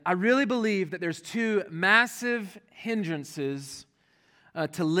I really believe that there's two massive hindrances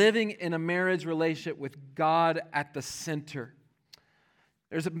to living in a marriage relationship with God at the center.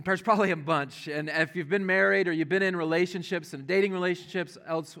 There's probably a bunch, and if you've been married or you've been in relationships and dating relationships,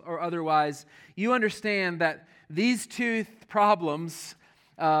 else or otherwise, you understand that these two problems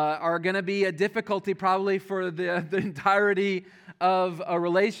are going to be a difficulty probably for the entirety of a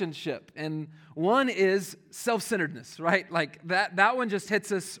relationship. And one is self-centeredness, right? Like that one just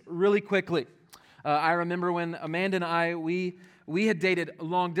hits us really quickly. I remember when Amanda and I, we had dated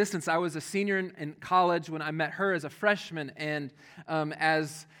long distance. I was a senior in college when I met her as a freshman, and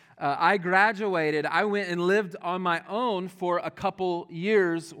as I graduated, I went and lived on my own for a couple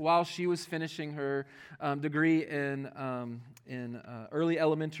years while she was finishing her degree in early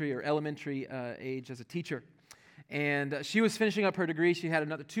elementary or elementary age as a teacher. And she was finishing up her degree. She had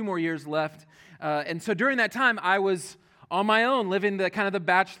another 2 more years left. And so during that time, I was on my own, living the kind of the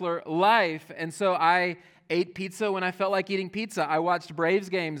bachelor life. And so I ate pizza when I felt like eating pizza. I watched Braves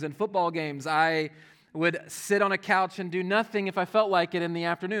games and football games. I would sit on a couch and do nothing if I felt like it in the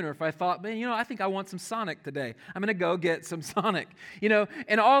afternoon, or if I thought, man, I think I want some Sonic today. I'm going to go get some Sonic,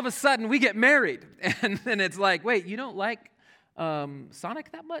 and all of a sudden we get married. And then it's like, wait, you don't like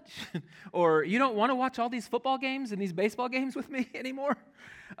Sonic that much? Or you don't want to watch all these football games and these baseball games with me anymore?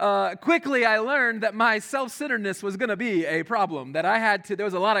 Quickly I learned that my self-centeredness was going to be a problem, that there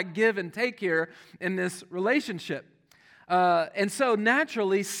was a lot of give and take here in this relationship. And so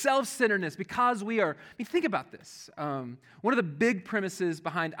naturally, self-centeredness, because think about this. One of the big premises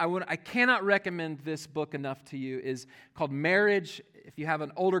behind, I cannot recommend this book enough to you, is called Marriage. If you have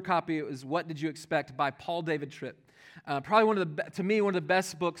an older copy, it was What Did You Expect by Paul David Tripp. Probably one of the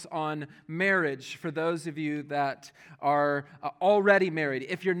best books on marriage for those of you that are already married.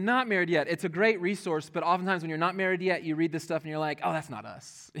 If you're not married yet, it's a great resource, but oftentimes when you're not married yet, you read this stuff and you're like, oh, that's not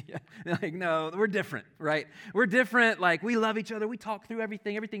us. Like, no, we're different, right? We're different, like we love each other, we talk through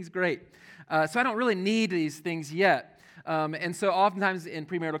everything, everything's great. So I don't really need these things yet. And so oftentimes in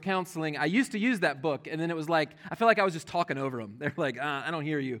premarital counseling, I used to use that book, and then it was like, I felt like I was just talking over them. They're like, I don't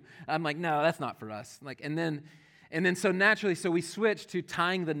hear you. I'm like, no, that's not for us. And then so naturally, we switched to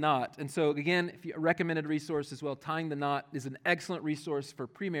Tying the Knot. And so again, if you recommended resource as well, Tying the Knot is an excellent resource for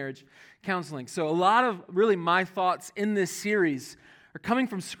premarriage counseling. So a lot of really my thoughts in this series are coming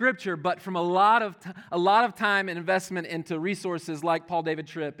from Scripture, but from a lot of time and investment into resources like Paul David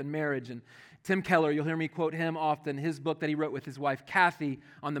Tripp and marriage. And Tim Keller, you'll hear me quote him often, his book that he wrote with his wife Kathy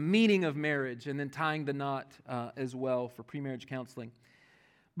on the meaning of marriage, and then Tying the Knot as well for premarriage counseling.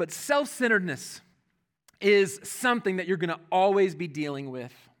 But self-centeredness is something that you're going to always be dealing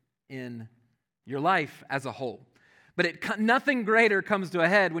with in your life as a whole. But nothing greater comes to a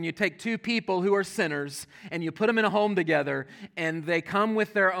head when you take two people who are sinners and you put them in a home together, and they come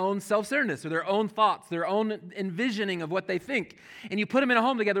with their own self-centeredness or their own thoughts, their own envisioning of what they think. And you put them in a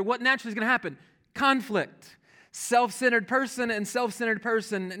home together, what naturally is going to happen? Conflict. Self-centered person and self-centered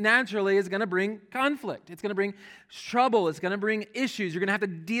person naturally is going to bring conflict. It's going to bring trouble. It's going to bring issues. You're going to have to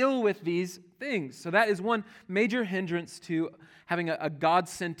deal with these things. So that is one major hindrance to having a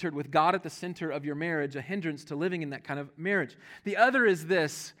God-centered, with God at the center of your marriage, a hindrance to living in that kind of marriage. The other is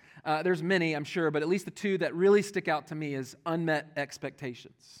this. There's many, I'm sure, but at least the two that really stick out to me is unmet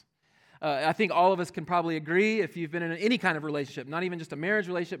expectations. I think all of us can probably agree, if you've been in any kind of relationship, not even just a marriage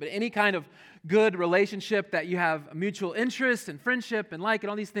relationship, but any kind of good relationship that you have mutual interest and friendship and like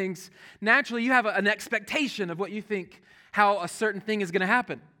and all these things, naturally you have an expectation of what you think, how a certain thing is going to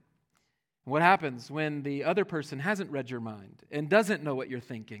happen. What happens when the other person hasn't read your mind and doesn't know what you're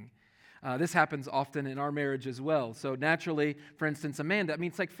thinking? This happens often in our marriage as well. So naturally, for instance, Amanda,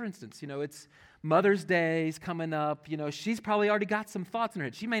 it's Mother's Day is coming up. She's probably already got some thoughts in her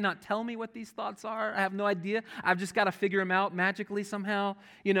head. She may not tell me what these thoughts are. I have no idea. I've just got to figure them out magically somehow.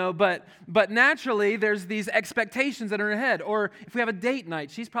 But naturally, there's these expectations that are in her head. Or if we have a date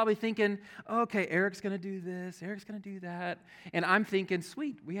night, she's probably thinking, okay, Eric's going to do this. Eric's going to do that. And I'm thinking,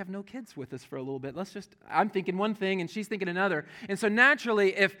 sweet, we have no kids with us for a little bit. I'm thinking one thing and she's thinking another. And so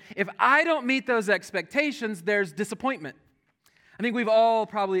naturally, if I don't meet those expectations, there's disappointment. I think we've all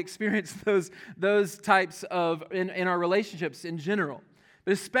probably experienced those types of in our relationships in general.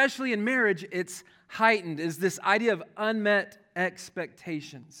 But especially in marriage, it's heightened, is this idea of unmet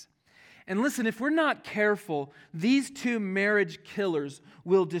expectations. And listen, if we're not careful, these two marriage killers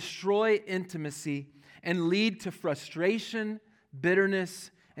will destroy intimacy and lead to frustration,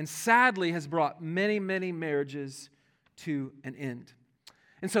 bitterness, and sadly has brought many, many marriages to an end.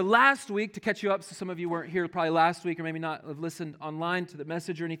 And so last week, to catch you up, so some of you weren't here probably last week or maybe not have listened online to the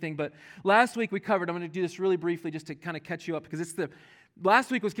message or anything, but last week we covered, I'm going to do this really briefly just to kind of catch you up, because it's last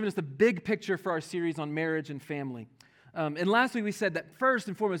week was giving us the big picture for our series on marriage and family. And last week we said that first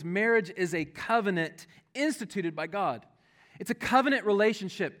and foremost, marriage is a covenant instituted by God. It's a covenant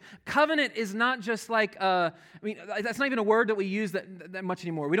relationship. Covenant is not just like, that's not even a word that we use that much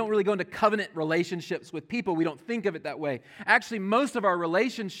anymore. We don't really go into covenant relationships with people. We don't think of it that way. Actually, most of our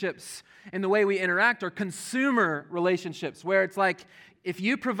relationships and the way we interact are consumer relationships, where it's like, if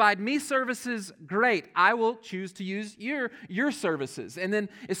you provide me services, great, I will choose to use your services. And then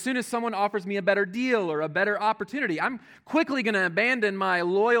as soon as someone offers me a better deal or a better opportunity, I'm quickly going to abandon my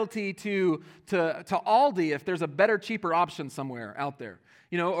loyalty to Aldi if there's a better, cheaper option somewhere out there.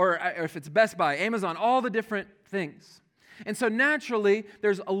 Or if it's Best Buy, Amazon, all the different things. And so naturally,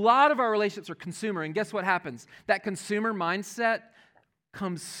 there's a lot of our relationships are consumer. And guess what happens? That consumer mindset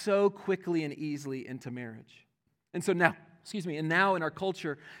comes so quickly and easily into marriage. And so now in our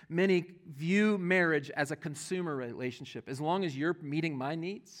culture, many view marriage as a consumer relationship. As long as you're meeting my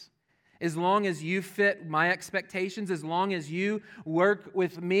needs, as long as you fit my expectations, as long as you work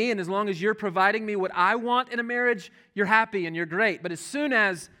with me, and as long as you're providing me what I want in a marriage, you're happy and you're great. But as soon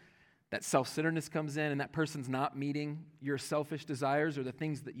as that self-centeredness comes in and that person's not meeting your selfish desires or the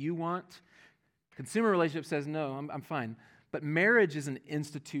things that you want, consumer relationship says, no, I'm fine. But marriage is an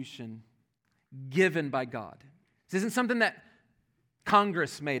institution given by God. This isn't something that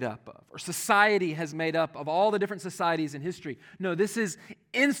Congress made up of or society has made up of all the different societies in history. No, this is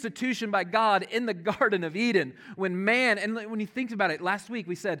institution by God in the Garden of Eden. When you think about it, last week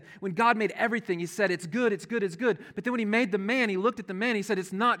we said, when God made everything, He said, it's good, it's good, it's good. But then when He made the man, He looked at the man, He said,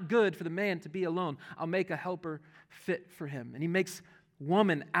 it's not good for the man to be alone. I'll make a helper fit for him. And He makes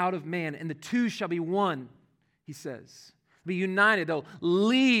woman out of man, and the two shall be one, He says. Be united. They'll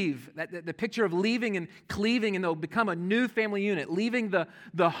leave, the picture of leaving and cleaving, and they'll become a new family unit, leaving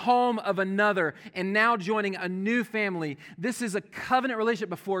the home of another and now joining a new family. This is a covenant relationship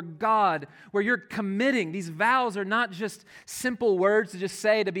before God where you're committing. These vows are not just simple words to just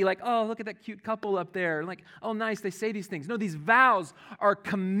say, to be like, oh, look at that cute couple up there. Like, oh, nice, they say these things. No, these vows are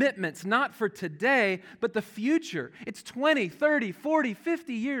commitments, not for today, but the future. It's 20, 30, 40,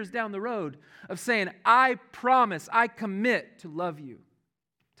 50 years down the road of saying, I promise, I commit to love you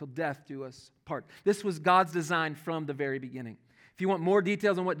till death do us part. This was God's design from the very beginning. If you want more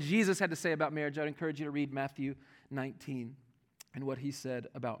details on what Jesus had to say about marriage, I'd encourage you to read Matthew 19 and what He said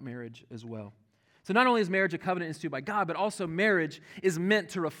about marriage as well. So not only is marriage a covenant instituted by God, but also marriage is meant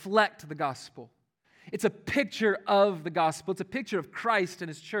to reflect the gospel. It's a picture of the gospel. It's a picture of Christ and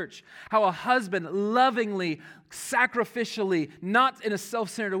His church. How a husband lovingly, sacrificially, not in a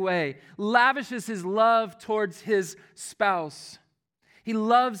self-centered way, lavishes his love towards his spouse. He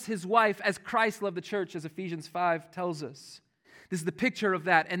loves his wife as Christ loved the church, as Ephesians 5 tells us. This is the picture of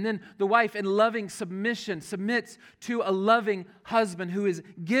that. And then the wife in loving submission submits to a loving husband who is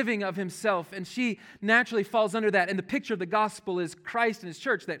giving of himself. And she naturally falls under that. And the picture of the gospel is Christ and His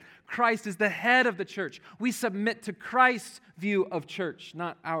church, that Christ is the head of the church. We submit to Christ's view of church,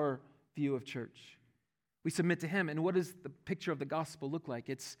 not our view of church. We submit to Him. And what does the picture of the gospel look like?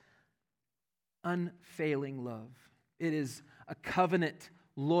 It's unfailing love. It is a covenant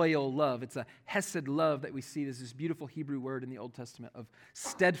loyal love. It's a hesed love that we see. There's this beautiful Hebrew word in the Old Testament of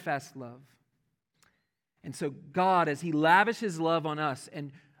steadfast love. And so God, as He lavishes love on us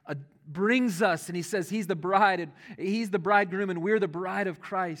and brings us, and He says He's the bride, and He's the bridegroom, and we're the bride of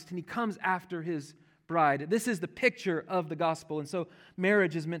Christ, and He comes after His bride. This is the picture of the gospel, and so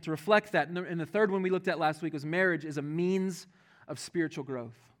marriage is meant to reflect that. And the third one we looked at last week was marriage is a means of spiritual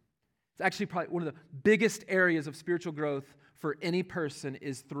growth. It's actually probably one of the biggest areas of spiritual growth for any person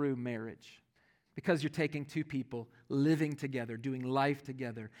is through marriage, because you're taking two people living together, doing life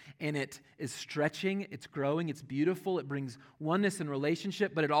together, and it is stretching, it's growing, it's beautiful, it brings oneness in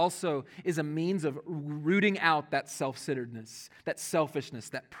relationship, but it also is a means of rooting out that self-centeredness, that selfishness,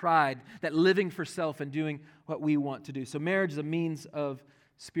 that pride, that living for self and doing what we want to do. So marriage is a means of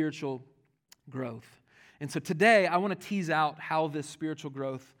spiritual growth. And so today I want to tease out how this spiritual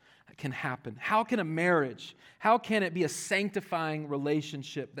growth can happen. How can a marriage, how can it be a sanctifying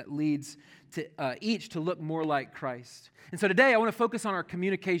relationship that leads to each to look more like Christ? And so today I want to focus on our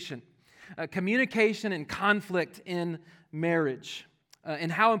communication and conflict in marriage,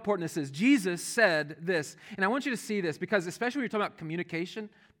 and how important this is. Jesus said this, and I want you to see this because especially when you're talking about communication,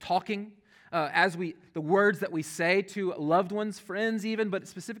 talking, the words that we say to loved ones, friends even, but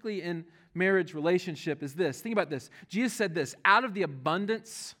specifically in marriage relationship is this. Think about this. Jesus said this, out of the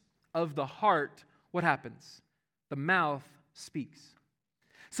abundance of the heart, what happens? The mouth speaks.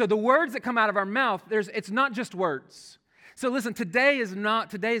 So the words that come out of our mouth, it's not just words. So listen, today is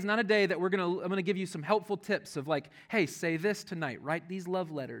not a day that I'm going to give you some helpful tips of like, hey, say this tonight, write these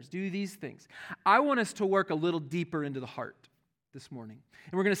love letters, do these things. I want us to work a little deeper into the heart this morning.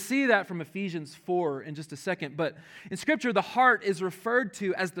 And we're going to see that from Ephesians 4 in just a second. But in Scripture, the heart is referred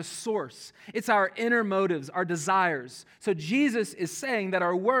to as the source. It's our inner motives, our desires. So Jesus is saying that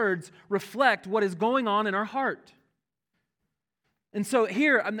our words reflect what is going on in our heart. And so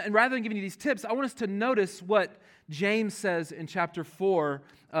here, and rather than giving you these tips, I want us to notice what James says in chapter 4.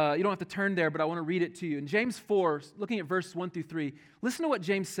 You don't have to turn there, but I want to read it to you. In James 4, looking at verse 1 through 3, listen to what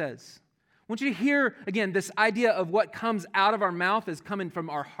James says. I want you to hear, again, this idea of what comes out of our mouth is coming from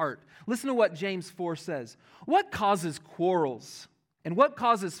our heart. Listen to what James 4 says. What causes quarrels and what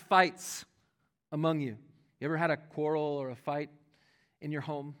causes fights among you? You ever had a quarrel or a fight in your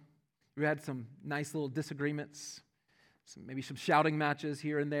home? You had some nice little disagreements, maybe some shouting matches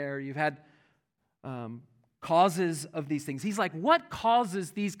here and there. You've had causes of these things. He's like, what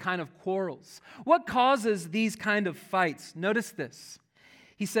causes these kind of quarrels? What causes these kind of fights? Notice this.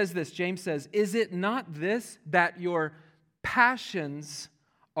 He says this, James says, is it not this, that your passions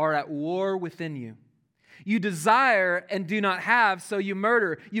are at war within you? You desire and do not have, so you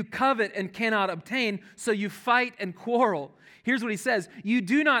murder. You covet and cannot obtain, so you fight and quarrel. Here's what he says, you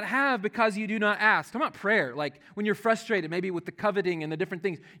do not have because you do not ask. Talking about prayer, like when you're frustrated, maybe with the coveting and the different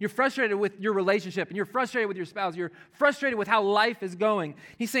things. You're frustrated with your relationship, and you're frustrated with your spouse. You're frustrated with how life is going.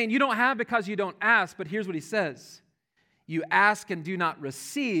 He's saying you don't have because you don't ask, but here's what he says. You ask and do not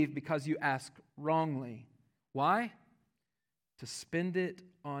receive because you ask wrongly. Why? To spend it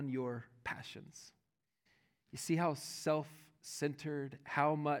on your passions. You see how self-centered,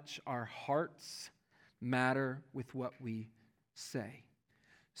 how much our hearts matter with what we say.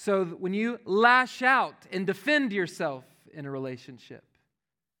 So when you lash out and defend yourself in a relationship,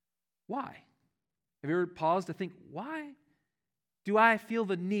 why? Have you ever paused to think, why do I feel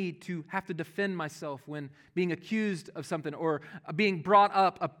the need to have to defend myself when being accused of something or being brought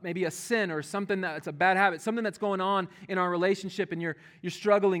up, maybe a sin or something that's a bad habit, something that's going on in our relationship and you're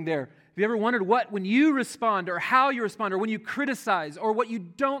struggling there? Have you ever wondered when you respond or how you respond or when you criticize or what you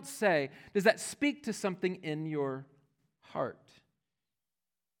don't say, does that speak to something in your heart?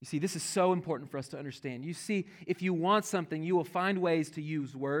 You see, this is so important for us to understand. You see, if you want something, you will find ways to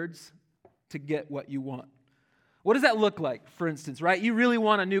use words to get what you want. What does that look like, for instance, right? You really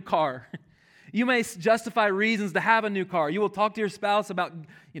want a new car. You may justify reasons to have a new car. You will talk to your spouse about,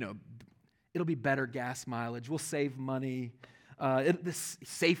 it'll be better gas mileage. We'll save money. The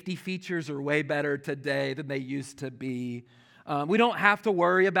safety features are way better today than they used to be. We don't have to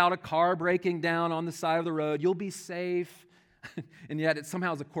worry about a car breaking down on the side of the road. You'll be safe. And yet it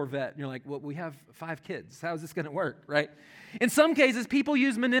somehow is a Corvette. And you're like, well, we have 5 kids. How is this going to work, right? In some cases, people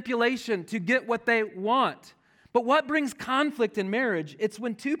use manipulation to get what they want. But what brings conflict in marriage? It's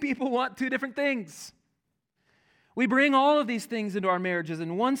when 2 people want 2 different things. We bring all of these things into our marriages,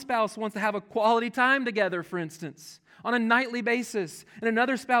 and one spouse wants to have a quality time together, for instance, on a nightly basis, and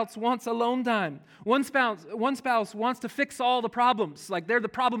another spouse wants alone time. One spouse wants to fix all the problems, like they're the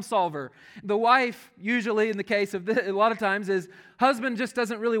problem solver. The wife, usually in the case of a lot of times, is husband just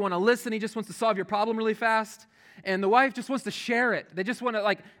doesn't really want to listen. He just wants to solve your problem really fast. And the wife just wants to share it. They just want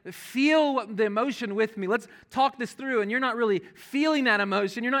to feel the emotion with me. Let's talk this through. And you're not really feeling that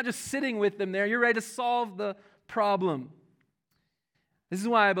emotion. You're not just sitting with them there. You're ready to solve the problem. This is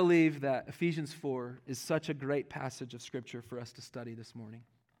why I believe that Ephesians 4 is such a great passage of Scripture for us to study this morning.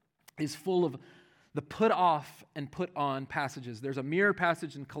 It's full of the put off and put on passages. There's a mirror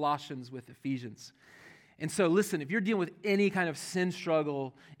passage in Colossians with Ephesians. And so listen, if you're dealing with any kind of sin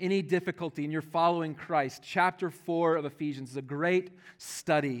struggle, any difficulty, and you're following Christ, chapter 4 of Ephesians is a great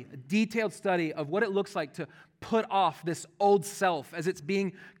study, a detailed study of what it looks like to put off this old self as it's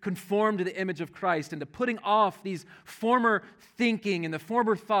being conformed to the image of Christ and to putting off these former thinking and the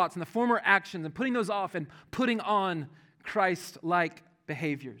former thoughts and the former actions and putting those off and putting on Christ-like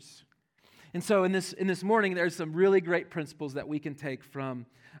behaviors. And so in this morning, there's some really great principles that we can take from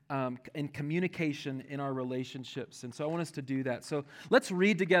in communication in our relationships. And so I want us to do that. So let's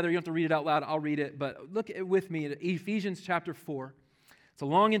read together. You don't have to read it out loud. I'll read it. But look with me at Ephesians chapter 4. It's a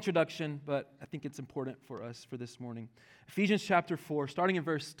long introduction, but I think it's important for us for this morning. Ephesians chapter 4, starting in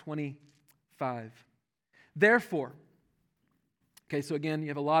verse 25. Therefore, okay, so again, you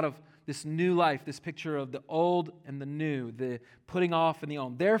have a lot of this new life, this picture of the old and the new, the putting off and the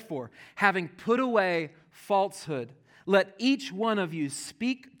on. Therefore, having put away falsehood, let each one of you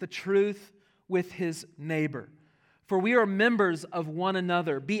speak the truth with his neighbor. For we are members of one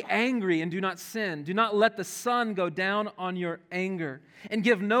another. Be angry and do not sin. Do not let the sun go down on your anger, and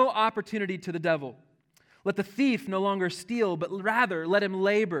give no opportunity to the devil. Let the thief no longer steal, but rather let him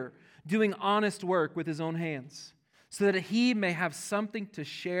labor, doing honest work with his own hands, so that he may have something to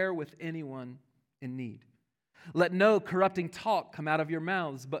share with anyone in need. Let no corrupting talk come out of your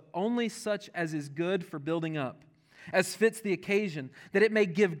mouths, but only such as is good for building up, as fits the occasion, that it may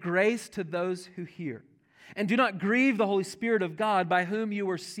give grace to those who hear. And do not grieve the Holy Spirit of God, by whom you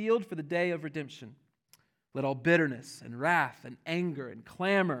were sealed for the day of redemption. Let all bitterness and wrath and anger and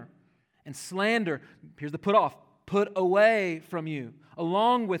clamor and slander, here's the put away from you,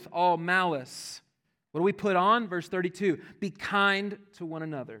 along with all malice. What do we put on? Verse 32, be kind to one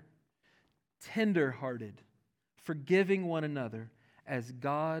another, tender-hearted, forgiving one another, as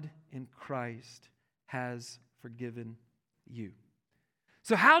God in Christ has forgiven you.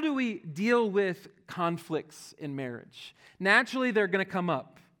 So how do we deal with conflicts in marriage? Naturally, they're going to come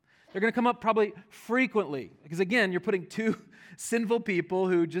up. They're going to come up probably frequently, because again, you're putting two sinful people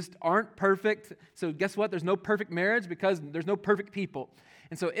who just aren't perfect. So guess what? There's no perfect marriage because there's no perfect people.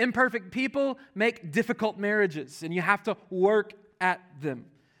 And so imperfect people make difficult marriages, and you have to work at them.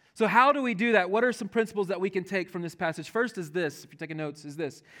 So how do we do that? What are some principles that we can take from this passage? First is this, if you're taking notes,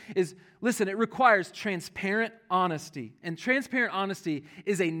 listen, it requires transparent honesty. And transparent honesty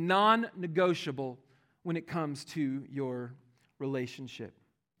is a non-negotiable when it comes to your relationship.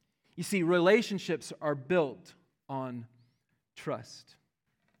 You see, relationships are built on trust.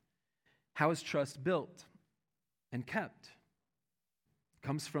 How is trust built and kept? It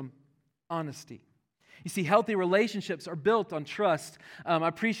comes from honesty. You see, healthy relationships are built on trust. I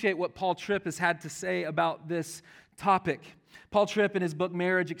appreciate what Paul Tripp has had to say about this topic. Paul Tripp, in his book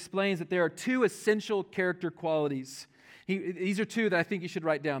Marriage, explains that there are two essential character qualities. These are two that I think you should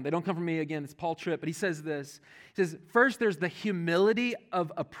write down. They don't come from me again. It's Paul Tripp, but he says this. He says, first, there's the humility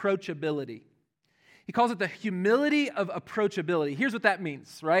of approachability. He calls it the humility of approachability. Here's what that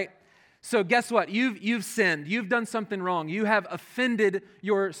means, right? So guess what? You've sinned. You've done something wrong. You have offended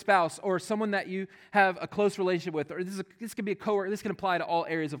your spouse or someone that you have a close relationship with. Or this can be a coworker. This can apply to all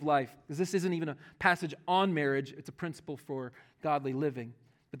areas of life, because this isn't even a passage on marriage. It's a principle for godly living.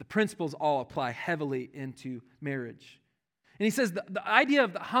 But the principles all apply heavily into marriage. And he says the idea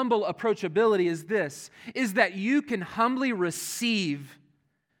of the humble approachability is this, is that you can humbly receive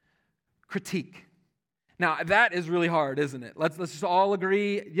critique. Now, that is really hard, isn't it? Let's just all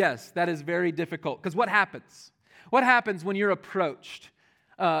agree, yes, that is very difficult. Because what happens? What happens when you're approached?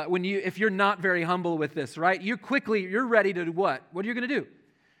 If you're not very humble with this, right? You're ready to do what? What are you going to do?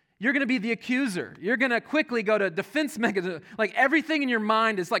 You're going to be the accuser. You're going to quickly go to defense mechanism. Like everything in your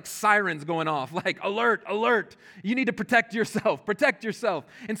mind is like sirens going off. Like alert, alert. You need to protect yourself. Protect yourself.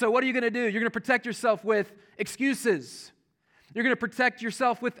 And so what are you going to do? You're going to protect yourself with excuses. You're going to protect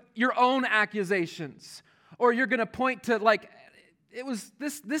yourself with your own accusations. Or you're going to point to like, it was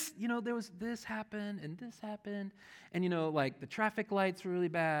this, there was this happened and this happened. And, like the traffic lights were really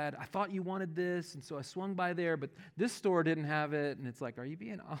bad. I thought you wanted this, and so I swung by there, but this store didn't have it. And it's like, are you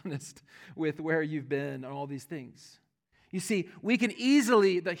being honest with where you've been and all these things? You see, we can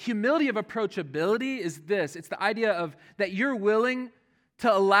the humility of approachability is this. It's the idea of that you're willing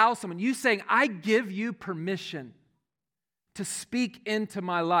to allow someone, you saying, I give you permission to speak into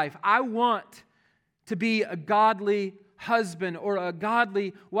my life. I want to be a godly husband or a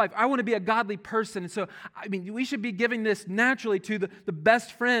godly wife. I want to be a godly person. And so, we should be giving this naturally to the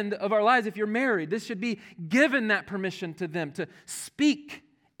best friend of our lives if you're married. This should be given that permission to them to speak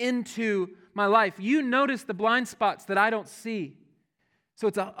into my life. You notice the blind spots that I don't see. So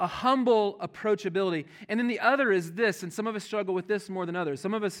it's a humble approachability. And then the other is this, and some of us struggle with this more than others.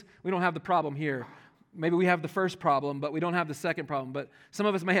 Some of us, we don't have the problem here. Maybe we have the first problem, but we don't have the second problem. But some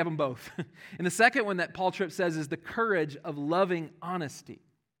of us may have them both. And the second one that Paul Tripp says is the courage of loving honesty.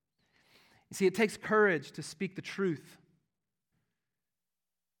 You see, it takes courage to speak the truth.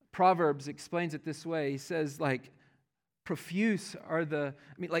 Proverbs explains it this way. He says, profuse are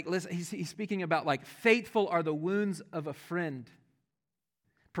listen, he's speaking about faithful are the wounds of a friend.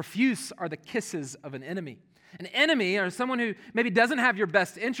 Profuse are the kisses of an enemy. An enemy, or someone who maybe doesn't have your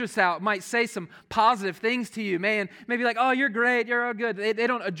best interests out, might say some positive things to you, maybe like, oh, you're great, you're all good. They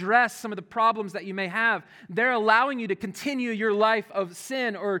don't address some of the problems that you may have. They're allowing you to continue your life of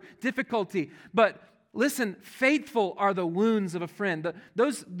sin or difficulty. But listen, faithful are the wounds of a friend.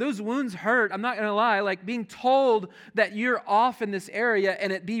 Those wounds hurt. I'm not going to lie. Like being told that you're off in this area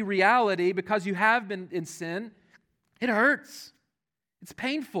and it be reality because you have been in sin, it hurts. It's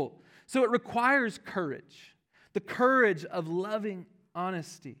painful. So it requires courage. The courage of loving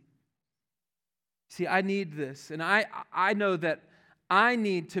honesty. See, I need this. And I know that I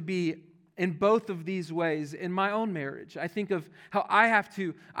need to be in both of these ways in my own marriage. I think of how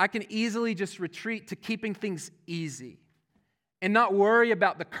I can easily just retreat to keeping things easy and not worry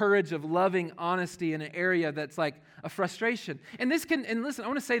about the courage of loving honesty in an area that's like a frustration. And listen, I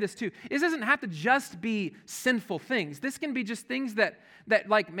want to say this too. This doesn't have to just be sinful things. This can be just things that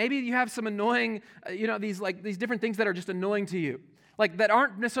like maybe you have some annoying, these different things that are just annoying to you. Like that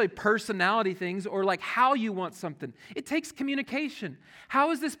aren't necessarily personality things or like how you want something. It takes communication.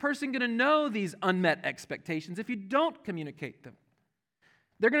 How is this person going to know these unmet expectations if you don't communicate them?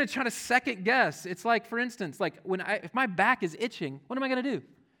 They're going to try to second guess. It's like, for instance, like if my back is itching, what am I going to do?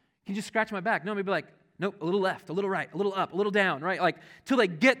 Can you just scratch my back? No, maybe like, nope, a little left, a little right, a little up, a little down, right? Like till they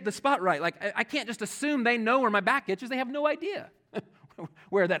get the spot right. Like I can't just assume they know where my back itches. They have no idea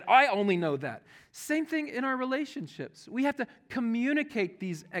where that. I only know that. Same thing in our relationships. We have to communicate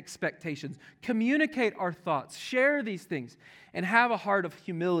these expectations, communicate our thoughts, share these things, and have a heart of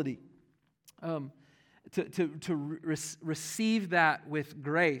humility. Receive that with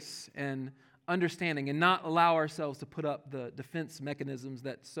grace and understanding and not allow ourselves to put up the defense mechanisms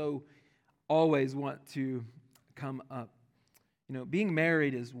that so always want to come up. Being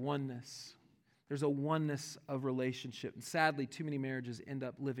married is oneness. There's a oneness of relationship. And sadly, too many marriages end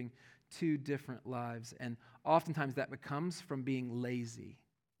up living two different lives. And oftentimes that becomes from being lazy,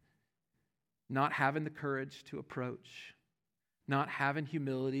 not having the courage to approach, not having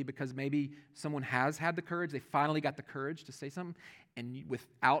humility because maybe someone has had the courage, they finally got the courage to say something, and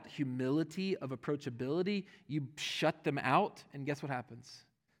without humility of approachability, you shut them out, and guess what happens?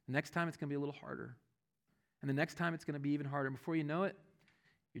 The next time it's going to be a little harder. And the next time it's going to be even harder. And before you know it,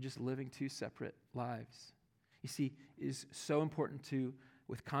 you're just living two separate lives. You see, it is so important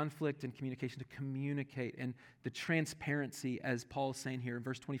with conflict and communication, to communicate, and the transparency, as Paul is saying here in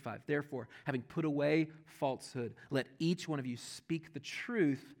verse 25. Therefore, having put away falsehood, let each one of you speak the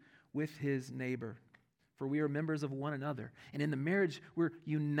truth with his neighbor. For we are members of one another. And in the marriage, we're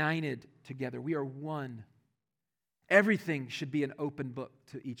united together. We are one. Everything should be an open book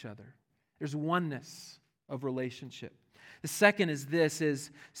to each other. There's oneness of relationship. The second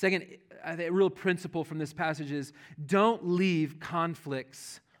a real principle from this passage is don't leave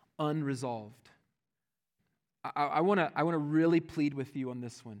conflicts unresolved. I want to really plead with you on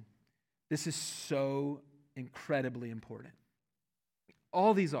this one. This is so incredibly important.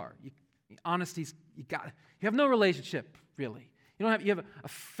 All these are. Honesty's, you have no relationship, really. You have a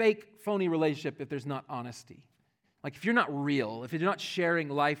fake, phony relationship if there's not honesty. Like if you're not real, if you're not sharing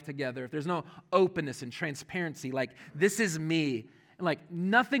life together, if there's no openness and transparency, like this is me, and like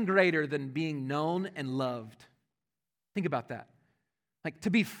nothing greater than being known and loved. Think about that. Like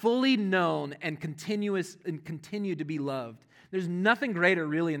to be fully known and continue to be loved. There's nothing greater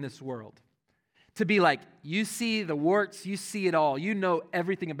really in this world. To be like, you see the warts, you see it all, you know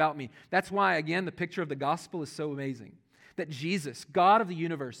everything about me. That's why, again, the picture of the gospel is so amazing. That Jesus, God of the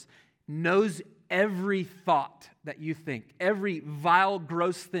universe, knows every thought that you think, every vile,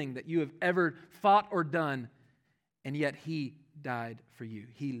 gross thing that you have ever thought or done, and yet He died for you.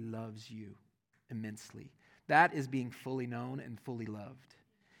 He loves you immensely. That is being fully known and fully loved.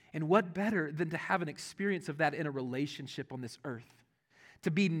 And what better than to have an experience of that in a relationship on this earth?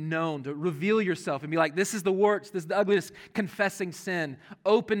 To be known, to reveal yourself and be like, this is the warts, this is the ugliness, confessing sin,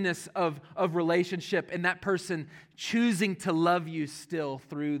 openness of relationship, and that person choosing to love you still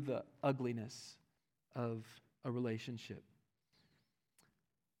through the ugliness of a relationship.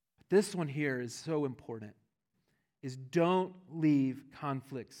 This one here is so important, is don't leave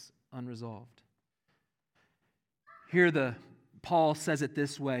conflicts unresolved. Here Paul says it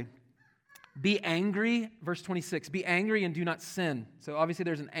this way. Be angry, verse 26, be angry and do not sin. So obviously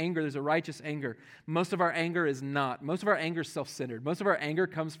there's a righteous anger. Most of our anger is not. Most of our anger is self-centered. Most of our anger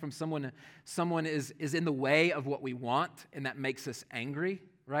comes from someone is in the way of what we want, and that makes us angry,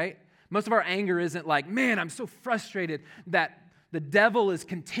 right? Most of our anger isn't like, man, I'm so frustrated that the devil is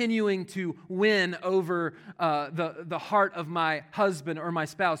continuing to win over the heart of my husband or my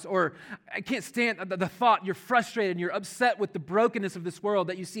spouse. Or I can't stand the thought you're frustrated and you're upset with the brokenness of this world,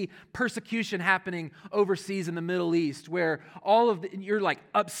 that you see persecution happening overseas in the Middle East, where you're like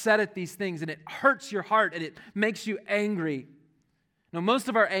upset at these things and it hurts your heart and it makes you angry. No, most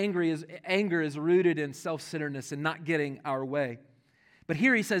of our anger is rooted in self-centeredness and not getting our way. But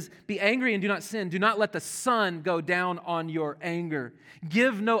here he says, be angry and do not sin. Do not let the sun go down on your anger.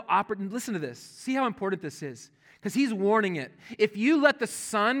 Give no opportunity. Listen to this. See how important this is. Because he's warning it. If you let the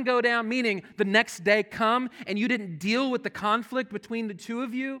sun go down, meaning the next day come, and you didn't deal with the conflict between the two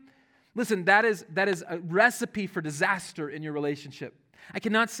of you, listen, that is a recipe for disaster in your relationship. I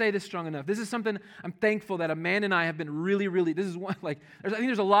cannot say this strong enough. This is something I'm thankful that Amanda and I have been really, this is one, I think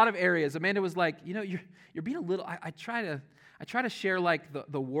there's a lot of areas. Amanda was like, you're being a little, I try to share like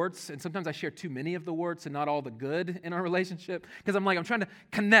the warts, and sometimes I share too many of the warts and not all the good in our relationship, because I'm trying to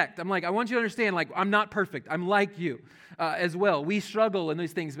connect. I'm like, I want you to understand, like, I'm not perfect. I'm like you as well. We struggle in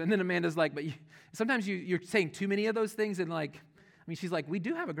these things. And then Amanda's like, but sometimes you're saying too many of those things, and like, she's like, we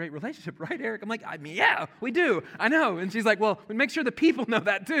do have a great relationship, right, Eric? I'm like, yeah, we do. I know. And she's like, well, we make sure the people know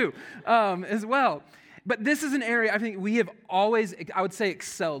that too, as well. But this is an area I think we have always, I would say,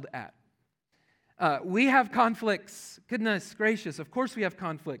 excelled at. We have conflicts. Goodness gracious, of course we have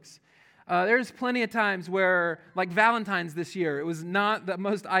conflicts. There's plenty of times where, like Valentine's this year, it was not the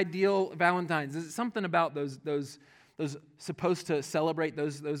most ideal Valentine's. There's something about those supposed to celebrate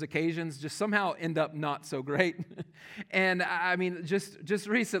those occasions just somehow end up not so great. And I mean, just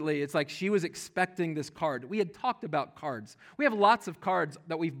recently, it's like she was expecting this card. We had talked about cards. We have lots of cards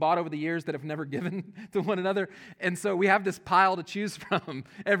that we've bought over the years that have never given to one another. And so we have this pile to choose from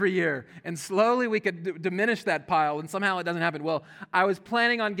every year. And slowly we could diminish that pile, and somehow it doesn't happen. Well, I was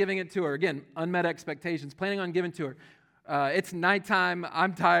planning on giving it to her. Again, unmet expectations, planning on giving it to her. It's nighttime,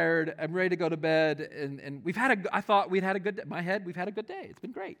 I'm tired, I'm ready to go to bed, and I thought we'd had a good day. In my head, we've had a good day. It's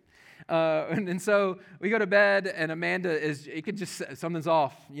been great. And so we go to bed, and Amanda something's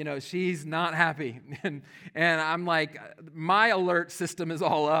off. She's not happy. And I'm like, my alert system is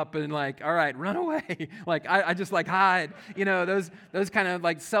all up, and like, all right, run away. Like, I just like hide. Those kind of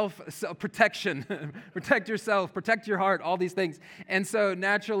like self-protection. Protect yourself, protect your heart, all these things. And so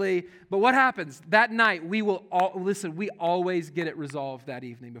naturally, but what happens? That night, we always get it resolved that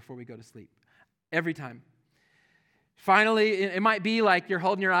evening before we go to sleep. Every time. Finally, it might be like you're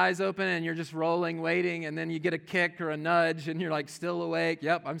holding your eyes open and you're just rolling, waiting, and then you get a kick or a nudge and you're like, still awake.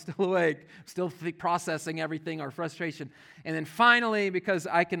 Yep, I'm still awake. Still processing everything, our frustration. And then finally, because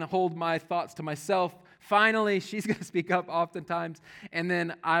I can hold my thoughts to myself, finally, she's going to speak up oftentimes, and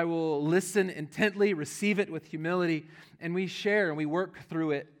then I will listen intently, receive it with humility, and we share and we work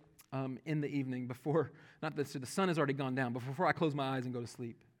through it in the evening before, the sun has already gone down, but before I close my eyes and go to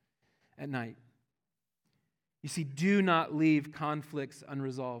sleep at night. You see, do not leave conflicts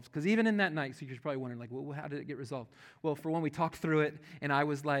unresolved. Because even in that night, so you're probably wondering, like, well, how did it get resolved? Well, for one, we talked through it, and I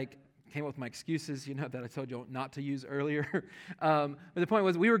was like, came up with my excuses, that I told you not to use earlier. But the point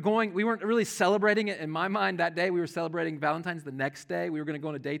was, we weren't really celebrating it. In my mind, that day, we were celebrating Valentine's the next day. We were going to go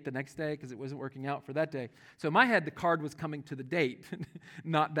on a date the next day because it wasn't working out for that day. So in my head, the card was coming to the date,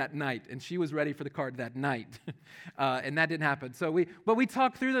 not that night. And she was ready for the card that night. And that didn't happen. But we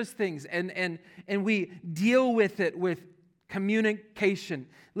talk through those things, and we deal with it with communication.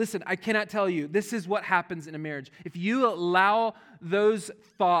 Listen, I cannot tell you, this is what happens in a marriage. If you allow those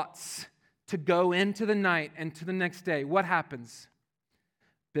thoughts to go into the night and to the next day, what happens?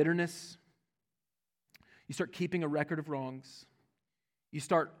 Bitterness. You start keeping a record of wrongs. You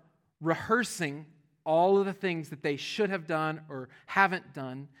start rehearsing all of the things that they should have done or haven't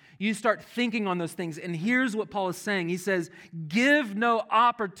done. You start thinking on those things. And here's what Paul is saying. He says, give no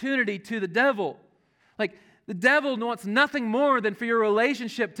opportunity to the devil. Like, the devil wants nothing more than for your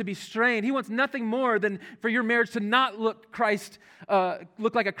relationship to be strained. He wants nothing more than for your marriage to not look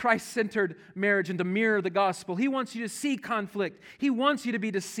like a Christ-centered marriage and to mirror the gospel. He wants you to see conflict. He wants you to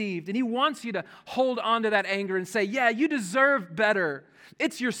be deceived. And he wants you to hold on to that anger and say, yeah, you deserve better.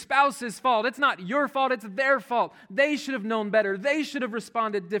 It's your spouse's fault. It's not your fault. It's their fault. They should have known better. They should have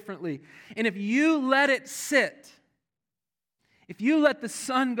responded differently. And if you let it sit, if you let the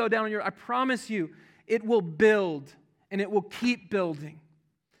sun go down on I promise you, it will build, and it will keep building.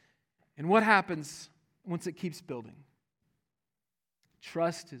 And what happens once it keeps building?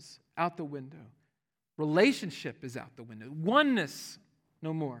 Trust is out the window. Relationship is out the window. Oneness,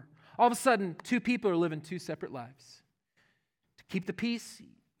 no more. All of a sudden, two people are living two separate lives. To keep the peace,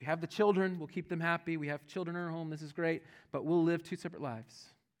 we have the children, we'll keep them happy. We have children in our home, this is great, but we'll live two separate lives.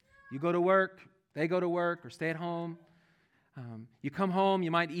 You go to work, they go to work, or stay at home. You come home,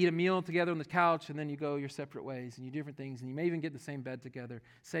 you might eat a meal together on the couch, and then you go your separate ways, and you do different things, and you may even get in the same bed together,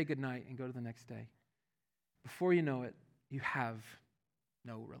 say goodnight, and go to the next day. Before you know it, you have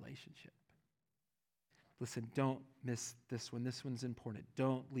no relationship. Listen, don't miss this one. This one's important.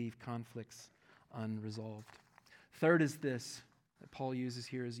 Don't leave conflicts unresolved. Third is this that Paul uses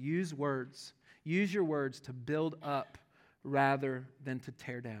here, is use words. Use your words to build up rather than to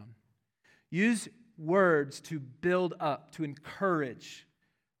tear down. Use words to build up, to encourage,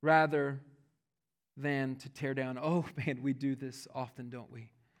 rather than to tear down. Oh man, we do this often, don't we?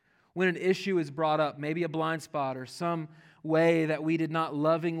 When an issue is brought up, maybe a blind spot or some way that we did not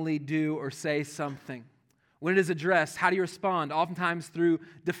lovingly do or say something, When it is addressed, how do you respond? Oftentimes through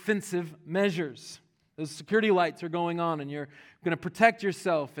defensive measures. Those security lights are going on and you're going to protect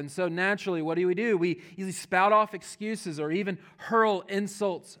yourself. And so naturally, what do? We easily spout off excuses or even hurl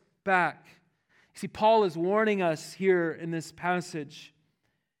insults back. You see, Paul is warning us here in this passage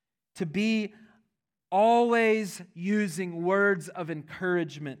to be always using words of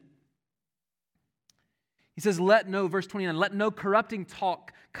encouragement. He says, verse 29, let no corrupting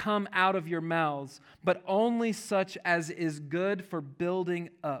talk come out of your mouths, but only such as is good for building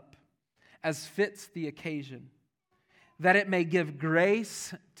up, as fits the occasion, that it may give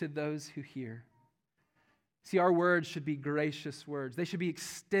grace to those who hear. See, our words should be gracious words. They should be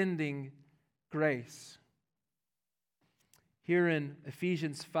extending grace. Here in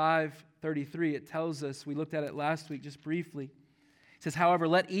Ephesians 5:33, it tells us, we looked at it last week just briefly. It says, however,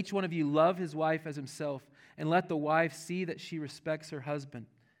 let each one of you love his wife as himself, and let the wife see that she respects her husband.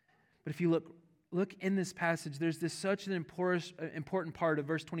 But if you look in this passage, there's such an important part of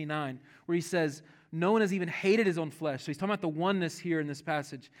verse 29 where he says, no one has even hated his own flesh. So he's talking about the oneness here in this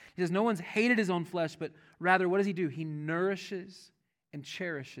passage. He says, no one's hated his own flesh, but rather, what does he do? He nourishes and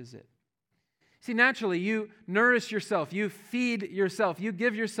cherishes it. See, naturally, you nourish yourself, you feed yourself, you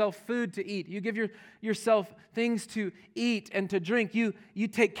give yourself food to eat, you give yourself things to eat and to drink. You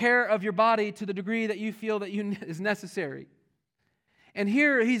take care of your body to the degree that you feel that is necessary. And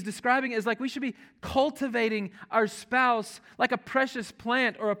here he's describing it as like we should be cultivating our spouse like a precious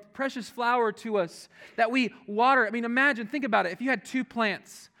plant or a precious flower to us that we water. I mean, think about it. If you had two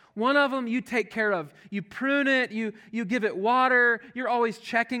plants, one of them you take care of. You prune it, you give it water, you're always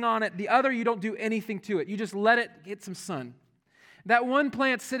checking on it. The other, you don't do anything to it. You just let it get some sun. That one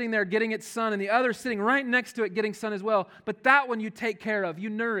plant's sitting there getting its sun, and the other sitting right next to it getting sun as well. But that one you take care of. You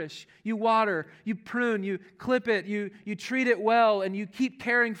nourish, you water, you prune, you clip it, you treat it well, and you keep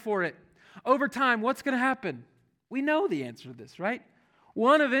caring for it. Over time, what's going to happen? We know the answer to this, right?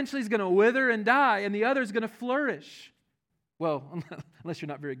 One eventually is going to wither and die, and the other is going to flourish. Well, unless you're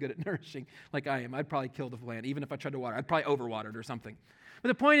not very good at nourishing like I am. I'd probably kill the plant. Even if I tried to water, I'd probably overwater it or something. But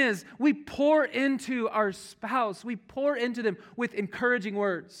the point is, we pour into our spouse. We pour into them with encouraging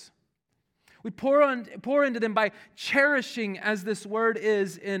words. We pour into them by cherishing, as this word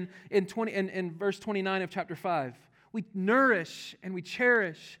is in verse 29 of chapter 5. We nourish and we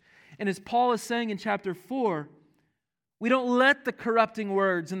cherish. And as Paul is saying in chapter 4, we don't let the corrupting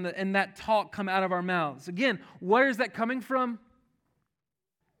words and that talk come out of our mouths. Again, where is that coming from?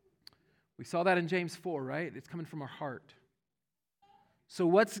 We saw that in James 4, right? It's coming from our heart. So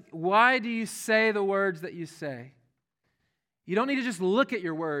why do you say the words that you say? You don't need to just look at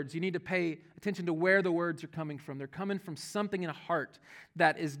your words. You need to pay attention to where the words are coming from. They're coming from something in a heart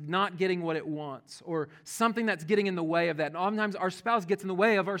that is not getting what it wants, or something that's getting in the way of that. And oftentimes our spouse gets in the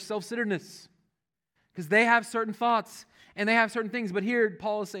way of our self-centeredness because they have certain thoughts and they have certain things. But here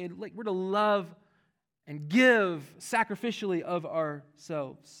Paul is saying, like, we're to love and give sacrificially of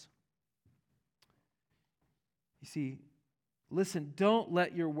ourselves. You see, listen, don't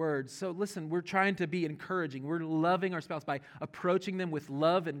let your words. So listen, we're trying to be encouraging. We're loving our spouse by approaching them with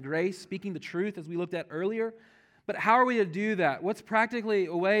love and grace, speaking the truth as we looked at earlier. But how are we to do that? What's practically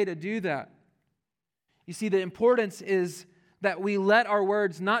a way to do that? You see, the importance is that we let our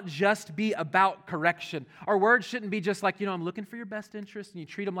words not just be about correction. Our words shouldn't be just like, I'm looking for your best interest, and you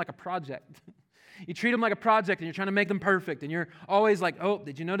treat them like a project. You treat them like a project and you're trying to make them perfect, and you're always like, oh,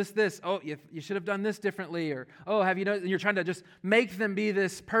 did you notice this? Oh, you should have done this differently. Or, oh, have you noticed? And you're trying to just make them be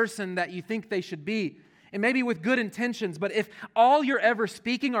this person that you think they should be. And maybe with good intentions, but if all you're ever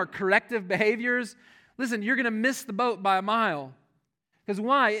speaking are corrective behaviors, listen, you're going to miss the boat by a mile. Because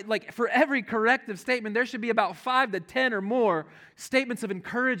why? Like, for every corrective statement, there should be about 5 to 10 or more statements of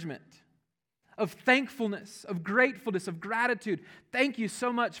encouragement, of thankfulness, of gratefulness, of gratitude. Thank you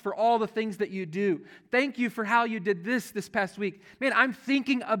so much for all the things that you do. Thank you for how you did this past week. Man, I'm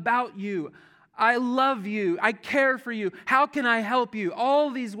thinking about you. I love you. I care for you. How can I help you?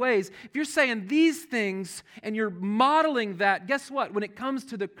 All these ways. If you're saying these things and you're modeling that, guess what? When it comes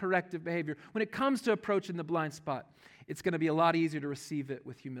to the corrective behavior, when it comes to approaching the blind spot, it's going to be a lot easier to receive it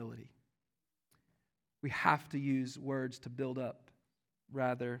with humility. We have to use words to build up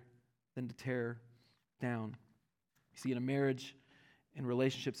rather than to tear down. You see, in a marriage and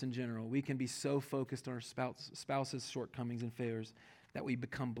relationships in general, we can be so focused on our spouse's shortcomings and failures that we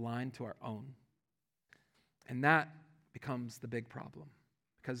become blind to our own. And that becomes the big problem.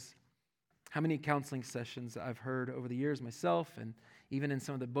 Because how many counseling sessions I've heard over the years myself, and even in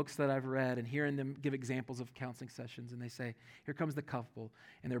some of the books that I've read, and hearing them give examples of counseling sessions, and they say, here comes the couple,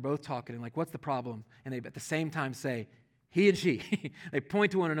 and they're both talking, and like, what's the problem? And they at the same time say, he and she. They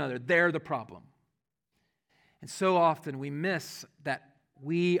point to one another. They're the problem. And so often we miss that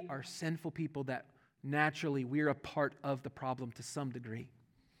we are sinful people, that naturally we're a part of the problem to some degree.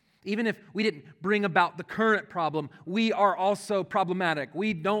 Even if we didn't bring about the current problem, we are also problematic.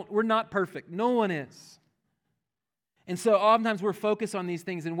 We're not perfect. No one is. And so oftentimes we're focused on these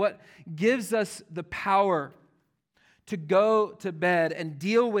things, and what gives us the power to go to bed and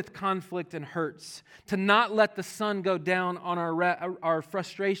deal with conflict and hurts, to not let the sun go down on our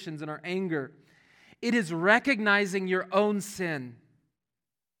frustrations and our anger, it is recognizing your own sin.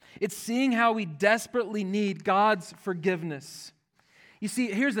 It's seeing how we desperately need God's forgiveness. You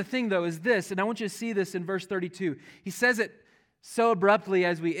see, here's the thing, though, is this, and I want you to see this in verse 32. He says it so abruptly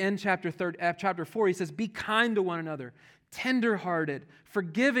as we end chapter 4. He says, be kind to one another, tender-hearted,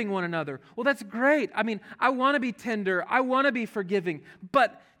 forgiving one another. Well, that's great. I mean, I want to be tender. I want to be forgiving.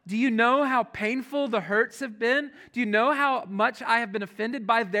 But do you know how painful the hurts have been? Do you know how much I have been offended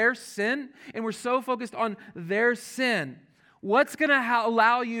by their sin? And we're so focused on their sin. What's going to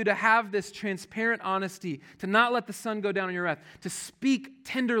allow you to have this transparent honesty, to not let the sun go down on your wrath, to speak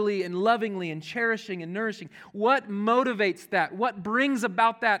tenderly and lovingly and cherishing and nourishing? What motivates that? What brings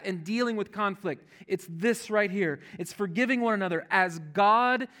about that in dealing with conflict? It's this right here. It's forgiving one another as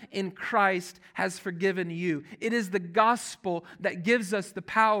God in Christ has forgiven you. It is the gospel that gives us the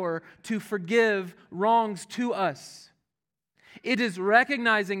power to forgive wrongs to us. It is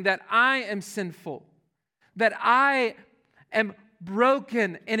recognizing that I am sinful, that I am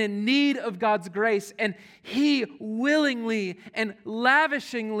broken and in need of God's grace, and He willingly and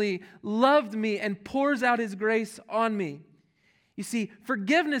lavishingly loved me and pours out His grace on me. You see,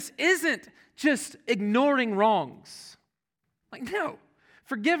 forgiveness isn't just ignoring wrongs. No.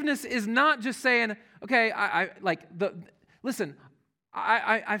 Forgiveness is not just saying, okay, listen,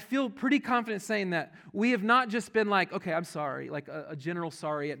 I feel pretty confident saying that we have not just been like, okay, I'm sorry, like a general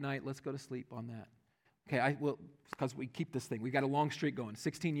sorry at night, let's go to sleep on that. Okay, because we keep this thing. We've got a long streak going,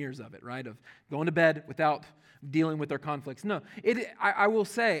 16 years of it, right? Of going to bed without dealing with our conflicts. No, I will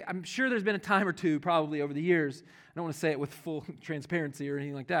say, I'm sure there's been a time or two probably over the years. I don't want to say it with full transparency or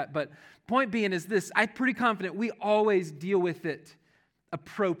anything like that. But point being is this, I'm pretty confident we always deal with it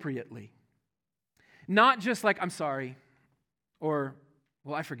appropriately. Not just like, I'm sorry, or,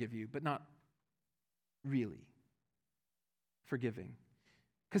 well, I forgive you, but not really forgiving.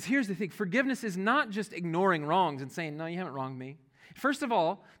 Because here's the thing, forgiveness is not just ignoring wrongs and saying, no, you haven't wronged me. First of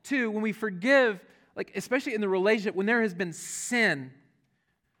all, two, when we forgive, like especially in the relationship, when there has been sin,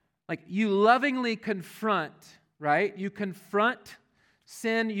 like you lovingly confront, right? You confront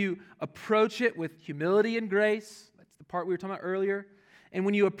sin, you approach it with humility and grace. That's the part we were talking about earlier. And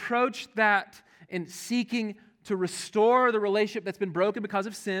when you approach that in seeking to restore the relationship that's been broken because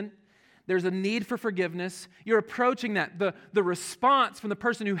of sin, there's a need for forgiveness. You're approaching that. The response from the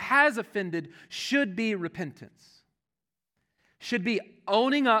person who has offended should be repentance. Should be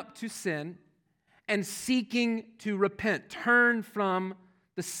owning up to sin and seeking to repent. Turn from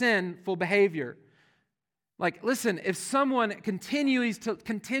the sinful behavior. Like, listen, if someone continues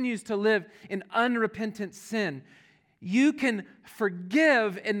to live in unrepentant sin, you can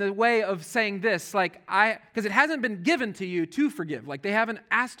forgive in the way of saying this, like, because it hasn't been given to you to forgive. Like, they haven't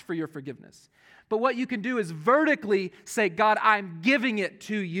asked for your forgiveness. But what you can do is vertically say, God, I'm giving it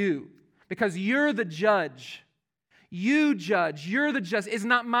to you because you're the judge. You judge. You're the just. It's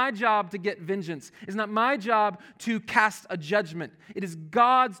not my job to get vengeance. It's not my job to cast a judgment. It is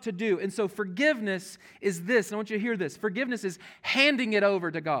God's to do. And so forgiveness is this. And I want you to hear this. Forgiveness is handing it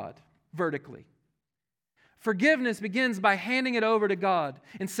over to God vertically. Forgiveness begins by handing it over to God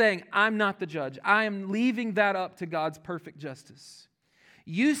and saying, I'm not the judge. I am leaving that up to God's perfect justice.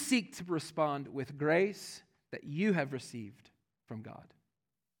 You seek to respond with grace that you have received from God.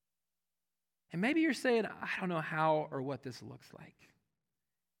 And maybe you're saying, I don't know how or what this looks like.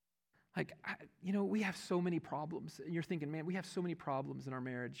 Like, we have so many problems. And you're thinking, man, we have so many problems in our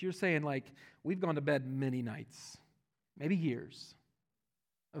marriage. You're saying, like, we've gone to bed many nights, maybe years,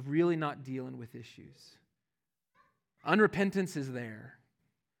 of really not dealing with issues. Unrepentance is there.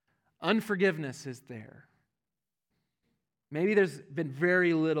 Unforgiveness is there. Maybe there's been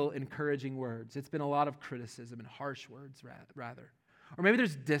very little encouraging words. It's been a lot of criticism and harsh words, rather. Or maybe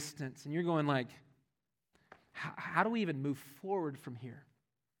there's distance, and you're going like, how do we even move forward from here?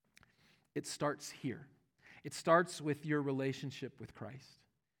 It starts here. It starts with your relationship with Christ.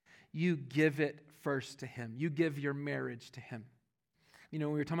 You give it first to Him. You give your marriage to Him. When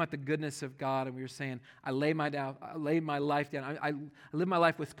we were talking about the goodness of God, and we were saying, I lay my life down. I live my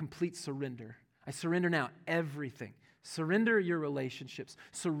life with complete surrender. I surrender now everything. Surrender your relationships.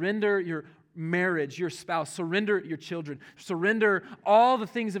 Surrender your marriage, your spouse. Surrender your children. Surrender all the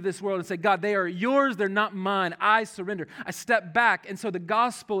things of this world and say, God, they are yours. They're not mine. I surrender. I step back. And so the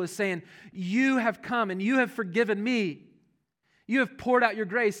gospel is saying, you have come and you have forgiven me. You have poured out your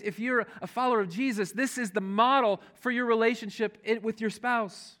grace. If you're a follower of Jesus, this is the model for your relationship with your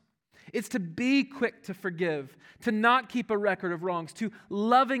spouse. It's to be quick to forgive, to not keep a record of wrongs, to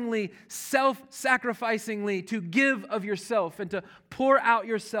lovingly, self-sacrificingly, to give of yourself and to pour out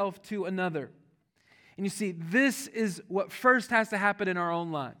yourself to another. And you see, this is what first has to happen in our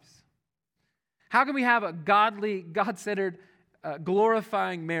own lives. How can we have a godly, God-centered,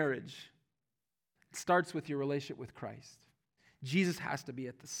 glorifying marriage? It starts with your relationship with Christ. Jesus has to be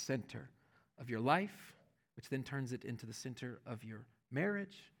at the center of your life, which then turns it into the center of your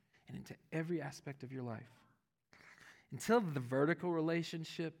marriage and into every aspect of your life. Until the vertical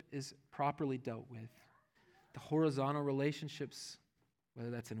relationship is properly dealt with, the horizontal relationships,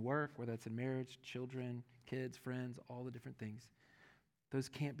 whether that's in work, whether that's in marriage, children, kids, friends, all the different things, those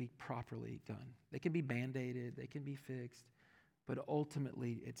can't be properly done. They can be band-aided, they can be fixed, but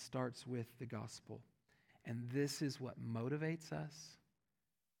ultimately it starts with the gospel. And this is what motivates us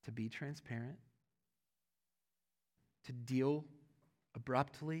to be transparent, to deal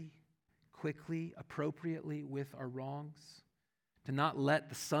abruptly, quickly, appropriately with our wrongs, to not let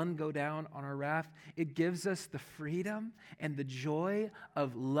the sun go down on our wrath. It gives us the freedom and the joy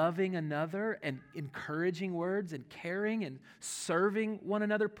of loving another and encouraging words and caring and serving one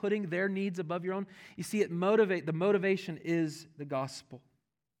another, putting their needs above your own. You see, the motivation is the gospel.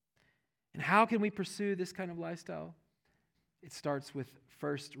 And how can we pursue this kind of lifestyle? It starts with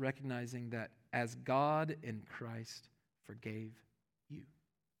first recognizing that as God in Christ forgave you.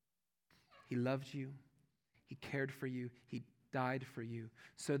 He loved you. He cared for you. He died for you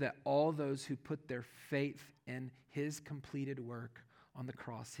so that all those who put their faith in his completed work on the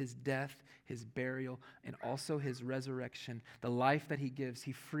cross, his death, his burial, and also his resurrection, the life that he gives,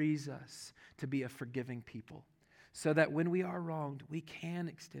 he frees us to be a forgiving people so that when we are wronged, we can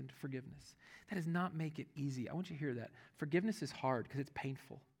extend forgiveness. That does not make it easy. I want you to hear that. Forgiveness is hard because it's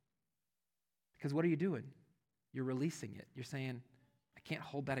painful. Because what are you doing? You're releasing it. You're saying, I can't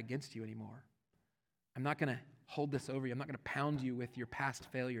hold that against you anymore. I'm not going to hold this over you. I'm not going to pound you with your past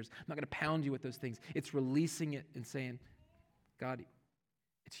failures. I'm not going to pound you with those things. It's releasing it and saying, God,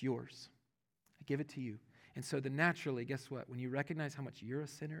 it's yours. I give it to you. And so then naturally, guess what? When you recognize how much you're a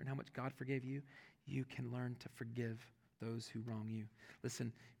sinner and how much God forgave you, you can learn to forgive those who wrong you.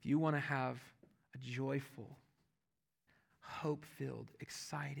 Listen, if you want to have a joyful, hope-filled,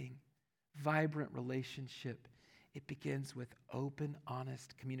 exciting, vibrant relationship, it begins with open,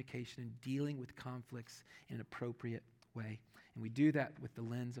 honest communication and dealing with conflicts in an appropriate way. And we do that with the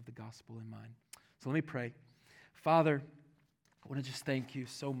lens of the gospel in mind. So let me pray. Father, I want to just thank you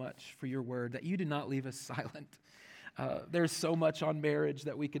so much for your word, that you do not leave us silent. There's so much on marriage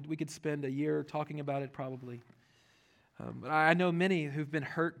that we could spend a year talking about it probably. But I know many who've been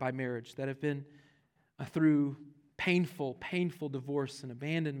hurt by marriage, that have been through painful divorce and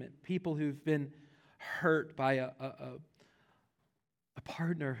abandonment. People who've been hurt by a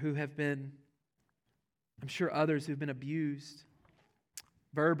partner, who have been, I'm sure others who've been abused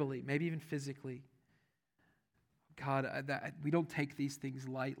verbally, maybe even physically. God, we don't take these things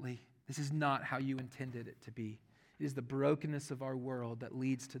lightly. This is not how you intended it to be. It is the brokenness of our world that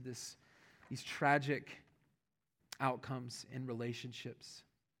leads to these tragic outcomes in relationships.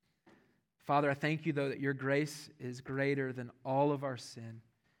 Father, I thank you, though, that your grace is greater than all of our sin,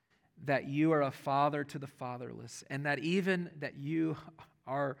 that you are a father to the fatherless, and that even that you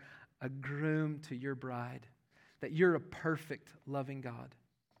are a groom to your bride, that you're a perfect, loving God,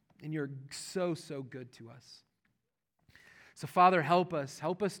 and you're so good to us. So, Father, help us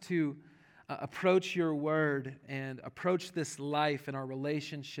to approach your word and approach this life and our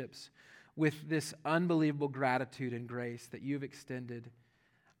relationships with this unbelievable gratitude and grace that you've extended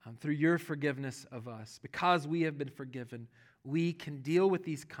through your forgiveness of us. Because we have been forgiven, we can deal with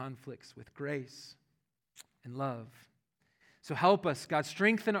these conflicts with grace and love. So help us, God,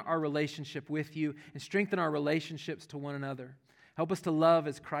 strengthen our relationship with you and strengthen our relationships to one another. Help us to love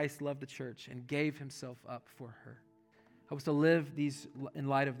as Christ loved the church and gave himself up for her. Help us to live these in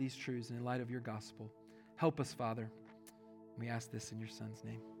light of these truths and in light of your gospel. Help us, Father. We ask this in your Son's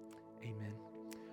name. Amen.